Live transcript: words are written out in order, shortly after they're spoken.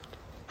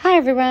Hi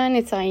everyone,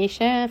 it's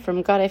Aisha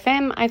from God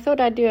FM. I thought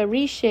I'd do a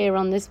reshare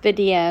on this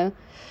video.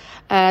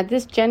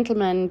 This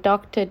gentleman,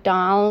 Dr.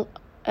 Niall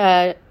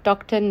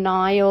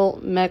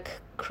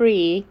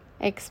McCree,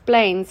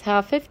 explains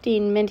how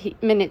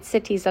 15-minute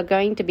cities are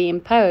going to be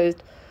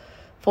imposed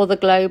for the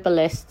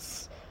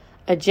globalists'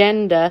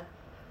 agenda,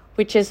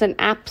 which is an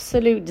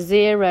absolute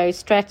zero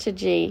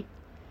strategy,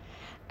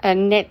 a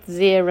net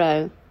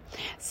zero.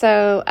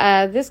 So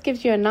this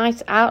gives you a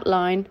nice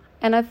outline.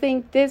 And I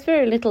think there's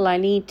very little I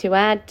need to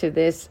add to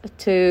this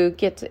to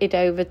get it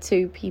over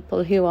to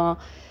people who are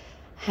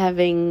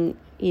having,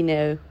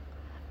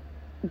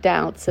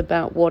 doubts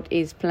about what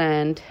is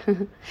planned.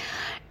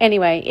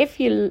 Anyway, if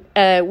you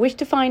wish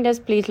to find us,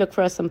 please look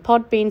for us on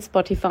Podbean,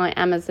 Spotify,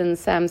 Amazon,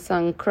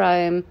 Samsung,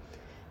 Chrome,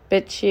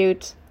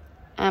 BitChute,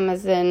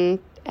 Amazon,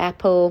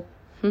 Apple.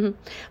 For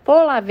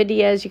all our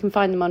videos, you can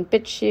find them on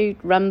BitChute,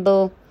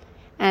 Rumble,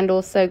 and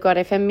also God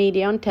FM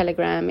Media on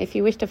Telegram. If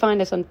you wish to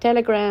find us on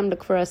Telegram,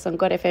 look for us on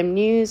God FM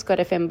News, God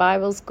FM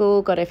Bible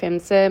School, God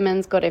FM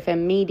Sermons, God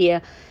FM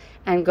Media,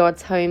 and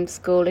God's Home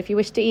School. If you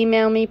wish to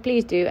email me,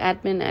 please do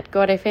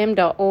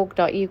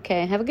admin@godfm.org.uk.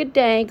 Have a good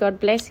day. God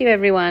bless you,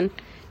 everyone.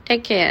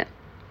 Take care.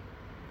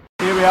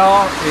 Here we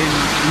are in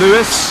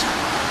Lewes,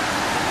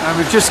 and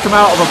we've just come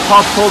out of a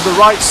pub called The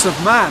Rights of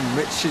Man,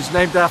 which is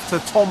named after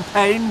Tom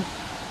Paine,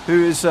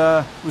 who was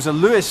a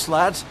Lewes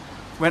lad.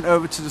 Went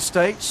over to the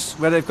States,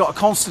 where they've got a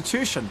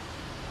constitution,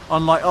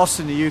 unlike us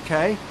in the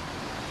UK.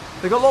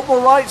 They've got a lot more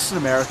rights in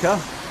America.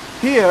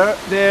 Here,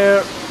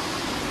 they're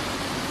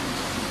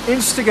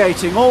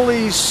instigating all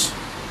these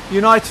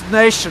United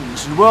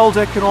Nations and World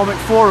Economic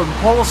Forum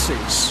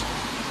policies,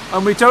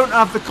 and we don't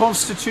have the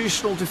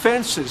constitutional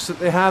defences that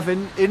they have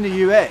in the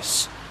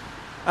US.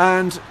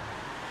 And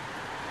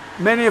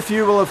many of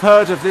you will have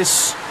heard of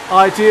this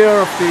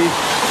idea of the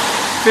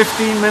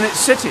 15-minute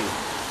city,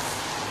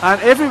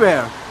 and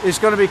everywhere is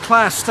going to be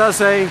classed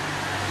as a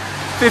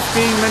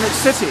 15-minute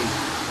city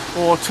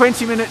or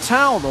 20-minute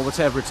town or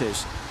whatever it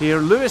is. Here,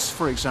 Lewes,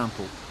 for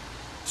example.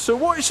 So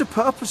what is the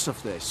purpose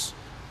of this?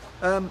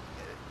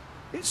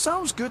 It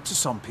sounds good to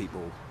some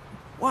people.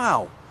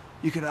 Wow,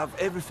 you can have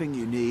everything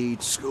you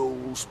need: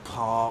 schools,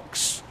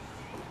 parks,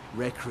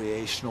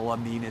 recreational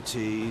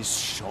amenities,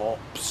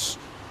 shops,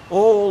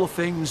 all the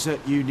things that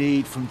you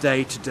need from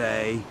day to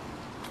day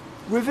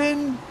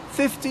within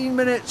 15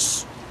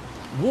 minutes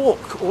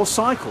walk or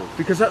cycle,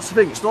 because that's the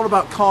thing, it's not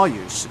about car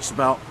use, it's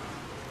about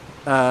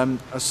a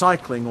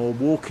cycling or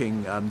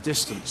walking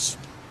distance.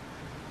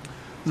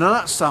 Now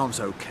that sounds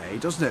okay,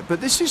 doesn't it?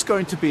 But this is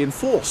going to be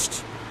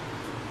enforced.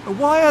 And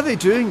why are they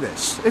doing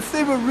this? If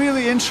they were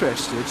really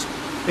interested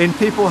in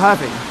people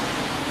having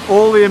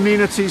all the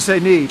amenities they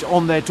need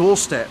on their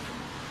doorstep,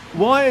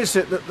 why is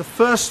it that the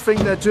first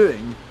thing they're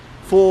doing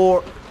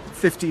for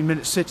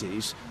 15-minute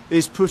cities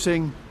is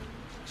putting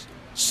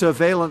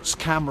surveillance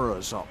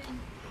cameras up?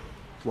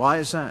 Why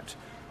is that?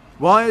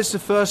 Why is the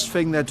first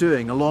thing they're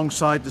doing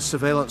alongside the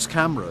surveillance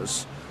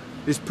cameras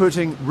is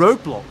putting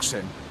roadblocks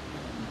in?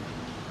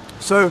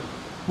 So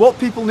what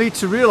people need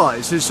to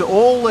realise is that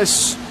all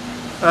this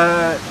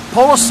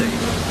policy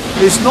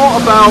is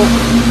not about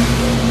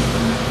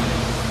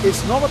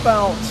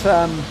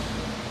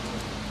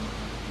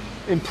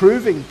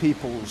improving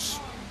people's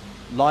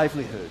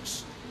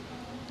livelihoods.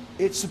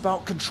 It's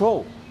about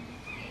control.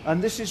 And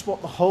this is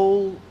what the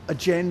whole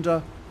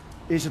agenda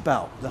is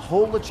about. The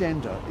whole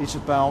agenda is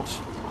about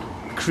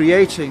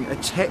creating a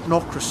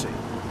technocracy.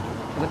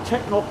 And a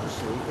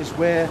technocracy is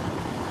where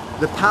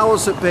the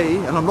powers that be,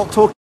 and I'm not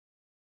talking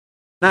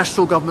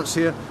national governments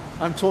here,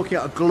 I'm talking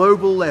at a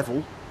global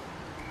level,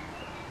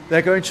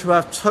 they're going to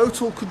have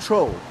total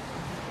control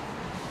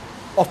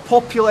of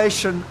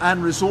population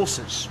and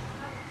resources.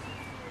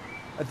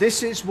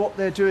 This is what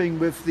they're doing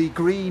with the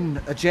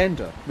green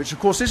agenda, which of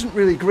course isn't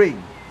really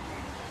green.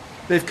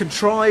 They've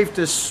contrived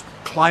this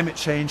climate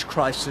change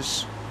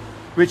crisis,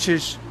 which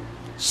is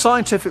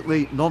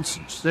scientifically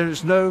nonsense. There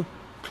is no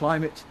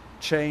climate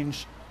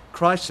change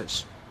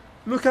crisis.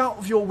 Look out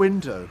of your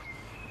window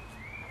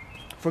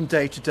from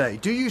day to day.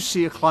 Do you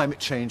see a climate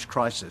change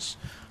crisis?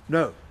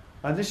 No.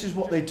 And this is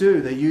what they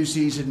do. They use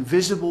these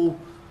invisible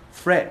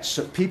threats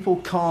that people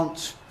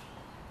can't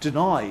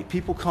deny.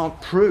 People can't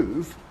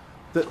prove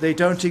that they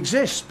don't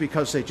exist,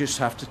 because they just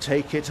have to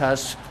take it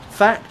as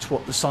fact,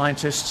 what the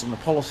scientists and the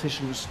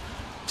politicians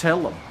tell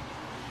them.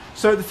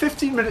 So the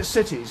 15-minute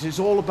cities is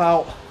all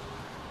about,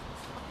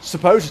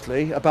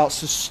 supposedly, about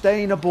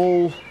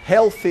sustainable,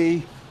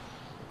 healthy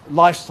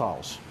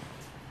lifestyles.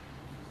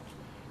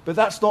 But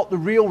that's not the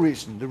real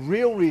reason. The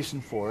real reason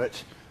for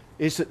it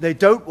is that they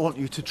don't want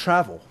you to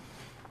travel.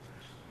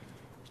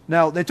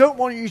 Now, they don't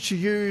want you to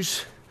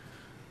use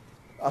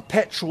a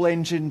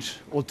petrol-engined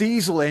or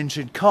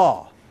diesel-engined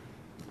car.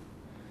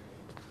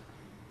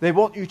 They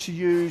want you to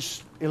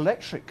use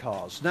electric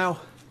cars.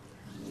 Now,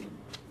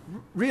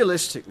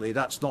 realistically,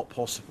 that's not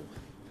possible.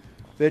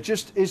 There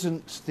just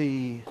isn't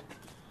the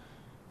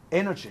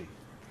energy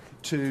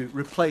to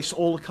replace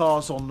all the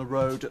cars on the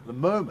road at the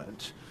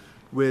moment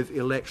with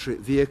electric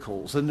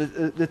vehicles, and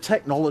the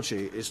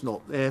technology is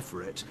not there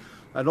for it.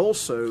 And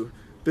also,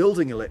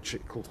 building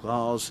electrical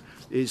cars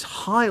is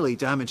highly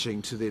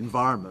damaging to the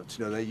environment.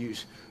 You know, they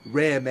use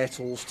rare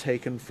metals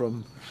taken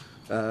from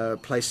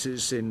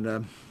places in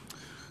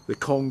the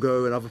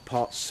Congo and other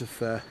parts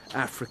of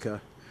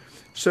Africa.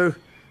 So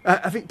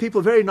I think people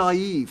are very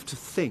naive to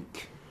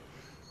think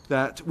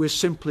that we're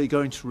simply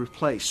going to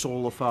replace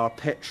all of our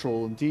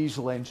petrol and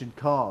diesel engine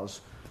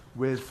cars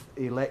with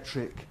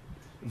electric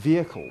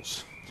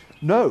vehicles.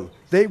 No,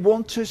 they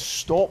want to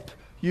stop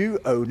you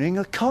owning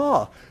a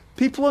car.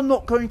 People are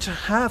not going to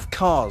have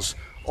cars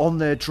on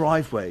their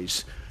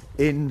driveways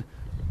in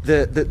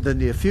the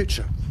near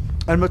future.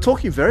 And we're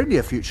talking very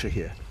near future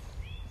here.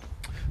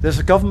 There's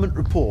a government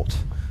report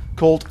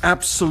called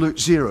Absolute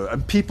Zero,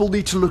 and people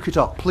need to look it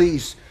up.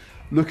 Please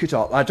look it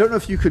up. I don't know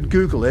if you could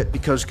Google it,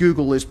 because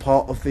Google is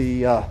part of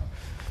the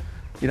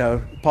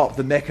part of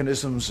the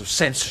mechanisms of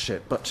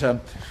censorship, but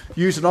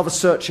use another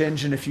search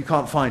engine if you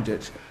can't find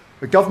it.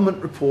 The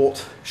government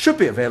report should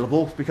be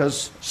available,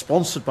 because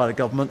sponsored by the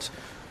government,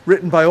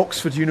 written by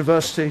Oxford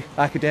University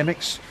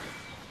academics.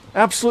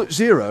 Absolute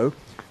Zero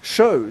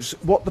shows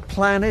what the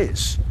plan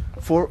is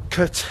for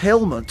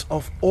curtailment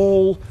of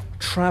all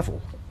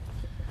travel.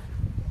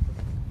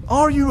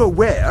 Are you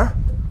aware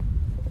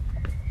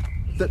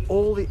that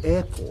all the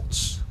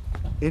airports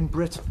in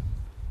Britain,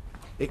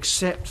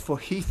 except for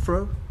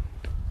Heathrow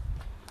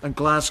and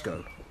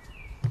Glasgow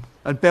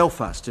and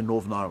Belfast in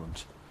Northern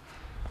Ireland,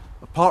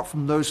 apart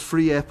from those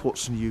 3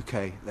 airports in the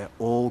UK, they're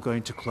all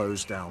going to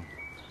close down?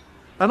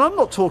 And I'm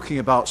not talking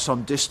about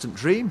some distant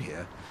dream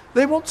here.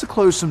 They want to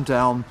close them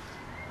down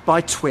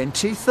by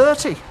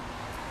 2030,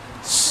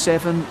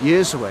 7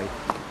 years away.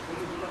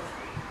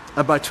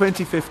 And by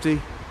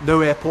 2050,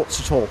 no airports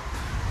at all.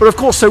 But of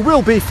course, there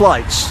will be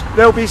flights.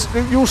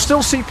 You'll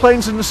still see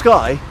planes in the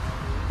sky.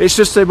 It's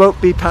just they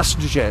won't be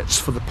passenger jets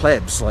for the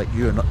plebs like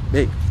you and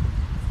me.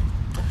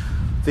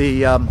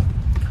 The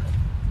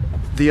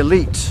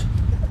elite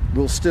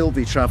will still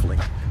be travelling.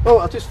 Oh,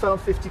 I just found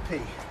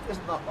 50p.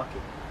 Isn't that lucky?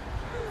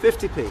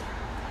 50p.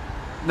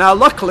 Now,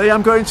 luckily,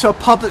 I'm going to a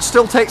pub that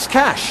still takes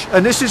cash,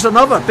 and this is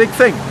another big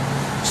thing.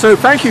 So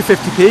thank you,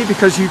 50p,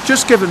 because you've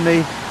just given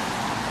me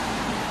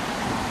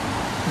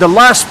the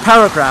last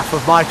paragraph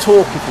of my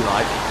talk, if you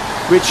like,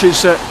 which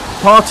is a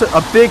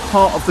big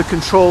part of the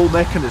control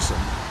mechanism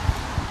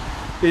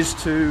is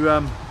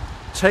to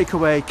take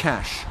away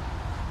cash,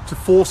 to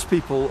force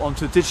people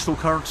onto digital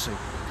currency.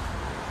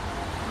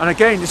 And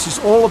again, this is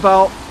all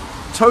about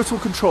total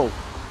control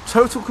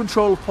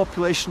of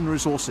population and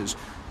resources,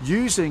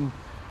 using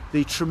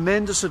the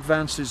tremendous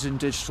advances in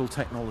digital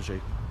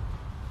technology.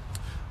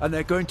 And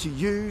they're going to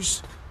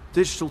use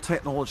digital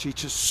technology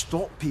to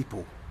stop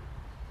people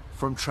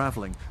from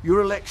traveling.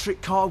 Your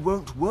electric car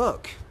won't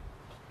work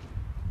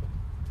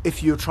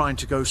if you're trying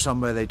to go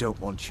somewhere they don't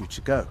want you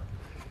to go.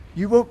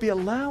 You won't be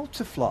allowed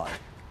to fly.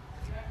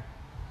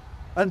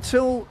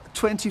 Until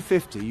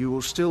 2050, you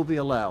will still be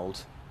allowed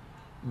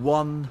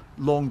 1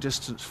 long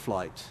distance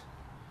flight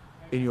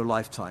in your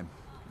lifetime.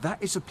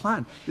 That is a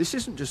plan. This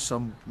isn't just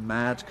some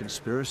mad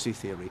conspiracy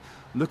theory.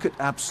 Look at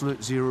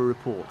Absolute Zero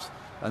report,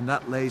 and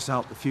that lays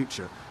out the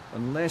future.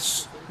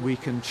 Unless we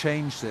can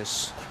change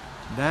this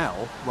now,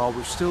 while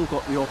we've still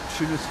got the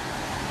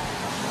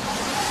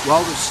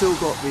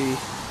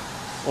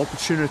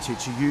opportunity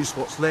to use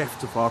what's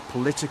left of our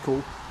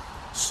political,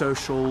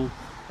 social,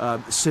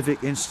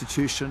 civic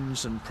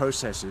institutions and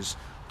processes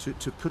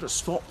to put a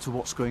stop to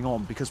what's going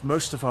on, because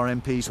most of our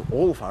MPs,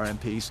 all of our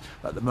MPs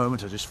at the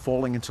moment, are just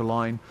falling into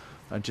line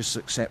and just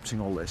accepting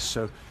all this.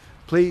 So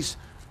please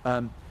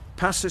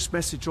pass this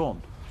message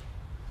on.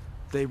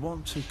 They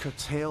want to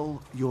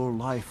curtail your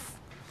life.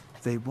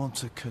 They want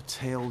to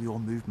curtail your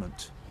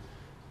movement.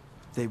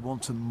 They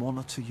want to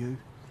monitor you.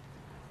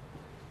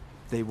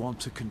 They want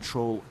to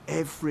control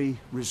every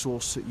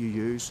resource that you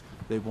use.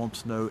 They want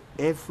to know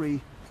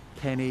every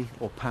penny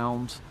or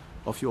pound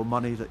of your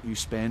money that you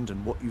spend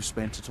and what you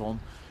spent it on.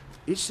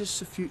 Is this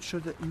the future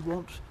that you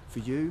want for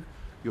you,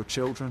 your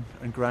children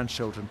and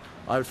grandchildren?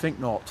 I would think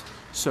not.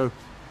 So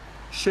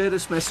share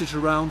this message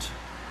around,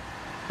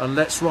 and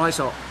let's rise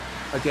up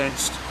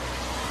against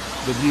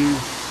the new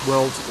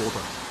world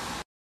order.